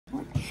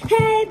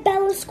Hey,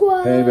 Bella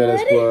Squad! Hey, Bella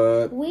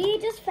Squad! We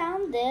just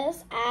found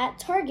this at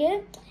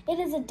Target. It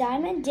is a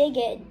Diamond Dig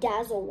It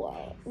Dazzle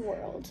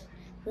World.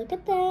 Look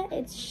at that.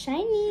 It's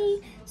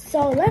shiny.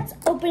 So let's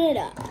open it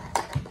up.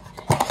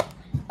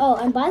 Oh,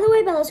 and by the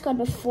way, Bella Squad,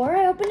 before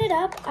I open it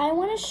up, I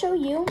want to show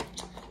you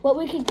what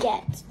we could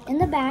get. In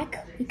the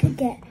back, we could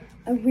get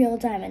a real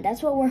diamond.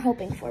 That's what we're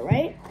hoping for,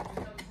 right?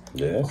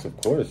 Yes, of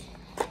course.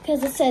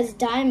 Because it says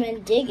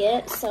Diamond Dig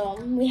It.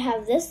 So we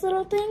have this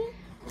little thing.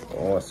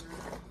 Oh, it's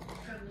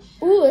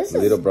Ooh, this a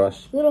little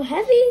brush. A little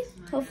heavy.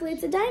 Hopefully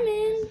it's a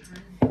diamond.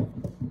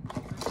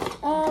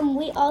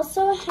 We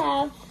also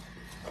have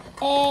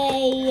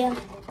a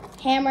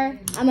hammer.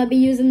 I'm going to be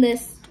using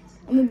this.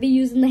 I'm going to be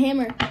using the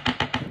hammer.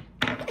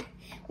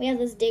 We have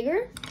this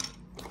digger.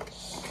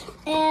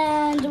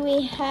 And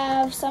we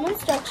have some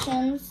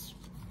instructions.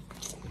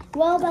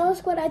 Well, Bella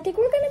Squad, I think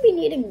we're going to be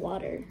needing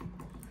water.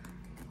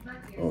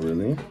 Oh,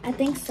 really? I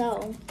think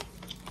so.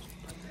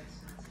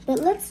 But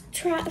let's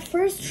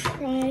first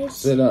try.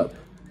 Sit up.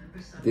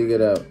 Dig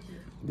it out.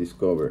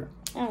 Discover.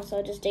 Oh,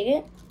 so just dig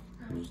it?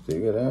 Just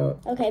dig it out.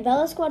 Okay,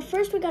 Bella Squad,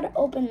 first we gotta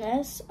open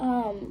this.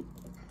 Do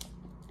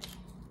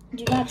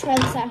not try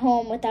this at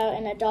home without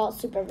an adult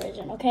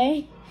supervision,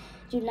 okay?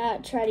 Do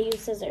not try to use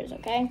scissors,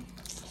 okay?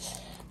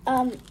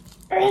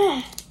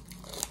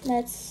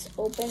 Let's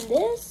open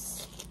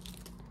this.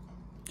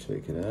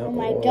 Check it out. Oh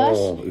my gosh.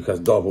 It has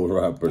double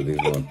wrapper, this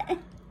one.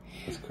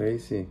 That's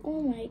crazy.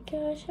 Oh my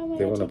gosh, how am I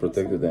They want to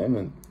protect the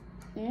diamond.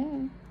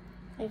 Yeah,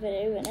 if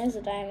it even is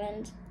a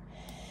diamond.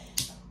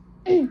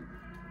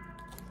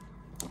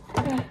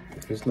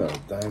 If it's not a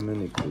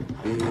diamond, it could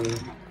be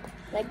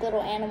Like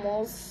little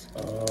animals.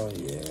 Oh,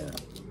 yeah.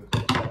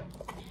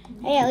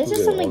 Hey, at least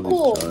it's something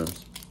cool.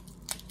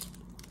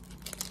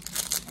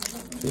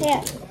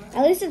 Yeah,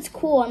 at least it's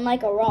cool,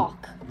 unlike a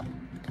rock.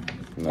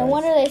 Nice. No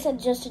wonder they said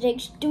just to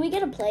dig. Do we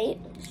get a plate?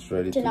 It's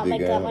ready To not make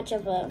dig that out. much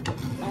of a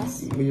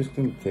mess. We just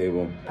clean the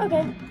table.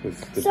 Okay. The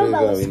So table's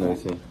gotta be Bella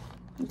nice.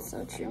 That's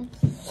so true.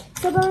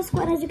 So Bella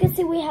Squad, as you can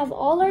see, we have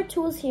all our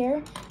tools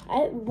here.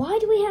 Why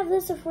do we have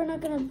this if we're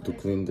not gonna... To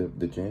clean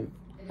the jam.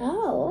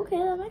 Oh, okay,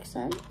 that makes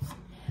sense.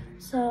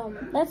 So,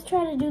 let's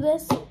try to do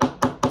this.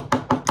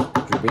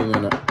 You're being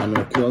an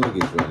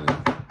archaeologist right now.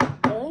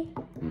 Really?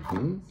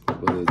 Mm-hmm.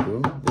 What they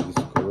do, they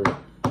discover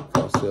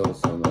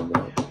fossils and all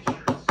that.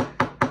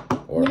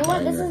 Or You know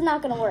what? This iron. is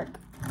not gonna work.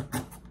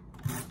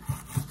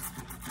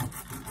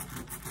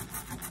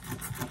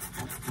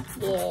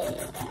 Yeah.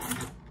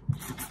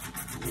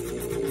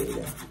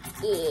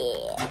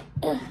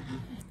 Yeah.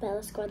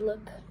 Bella Squad,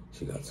 look.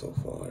 She got so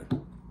far.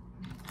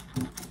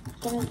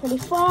 Getting pretty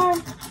far.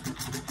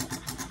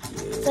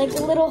 It's like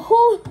a little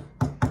hole.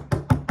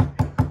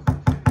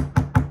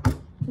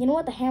 You know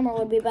what? The hammer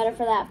would be better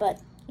for that, but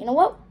you know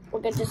what?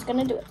 We're just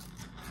gonna do it.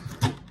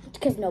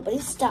 Because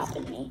nobody's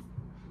stopping me.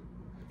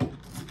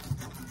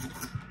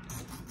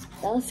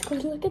 Bella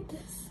Squad, look at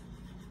this.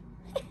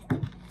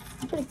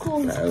 It's pretty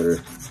cool.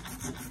 Powder.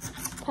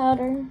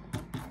 Powder.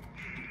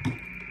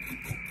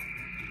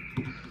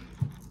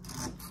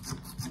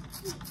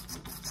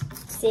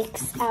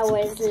 Six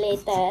hours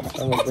later.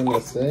 I was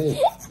gonna say,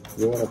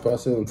 you wanna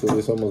pass it until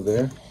it's almost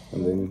there,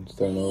 and then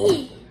start over?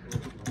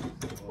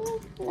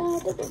 No, I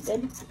think we're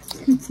good.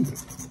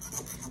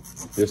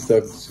 You're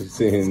stuck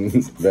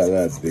seeing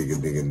Bella digging.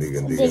 Digging.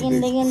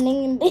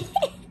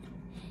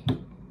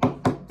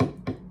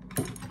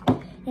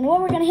 You know what?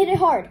 We're gonna hit it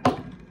hard.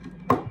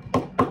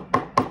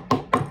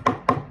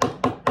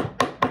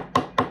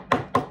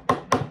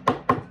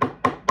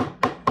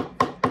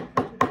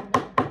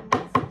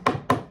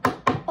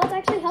 Oh, it's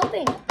actually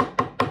helping.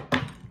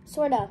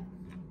 Sorta.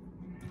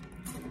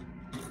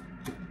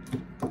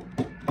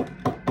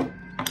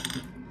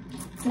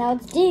 Now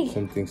it's dig.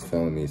 Something's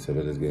telling me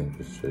Isabella's getting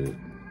frustrated.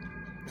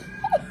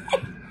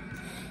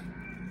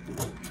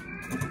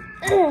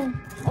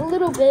 A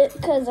little bit,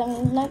 because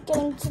I'm not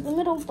getting to the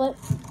middle, but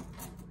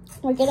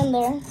we're getting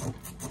there.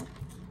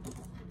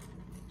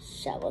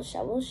 Shovel,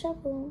 shovel,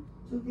 shovel.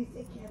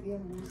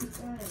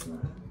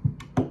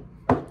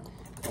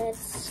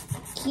 Let's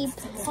keep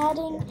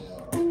adding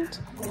and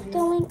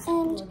going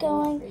and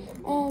going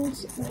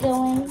and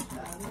going.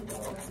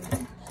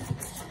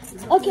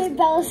 Okay,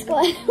 Bella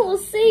Squad, we'll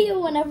see you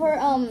whenever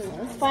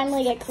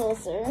finally get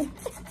closer.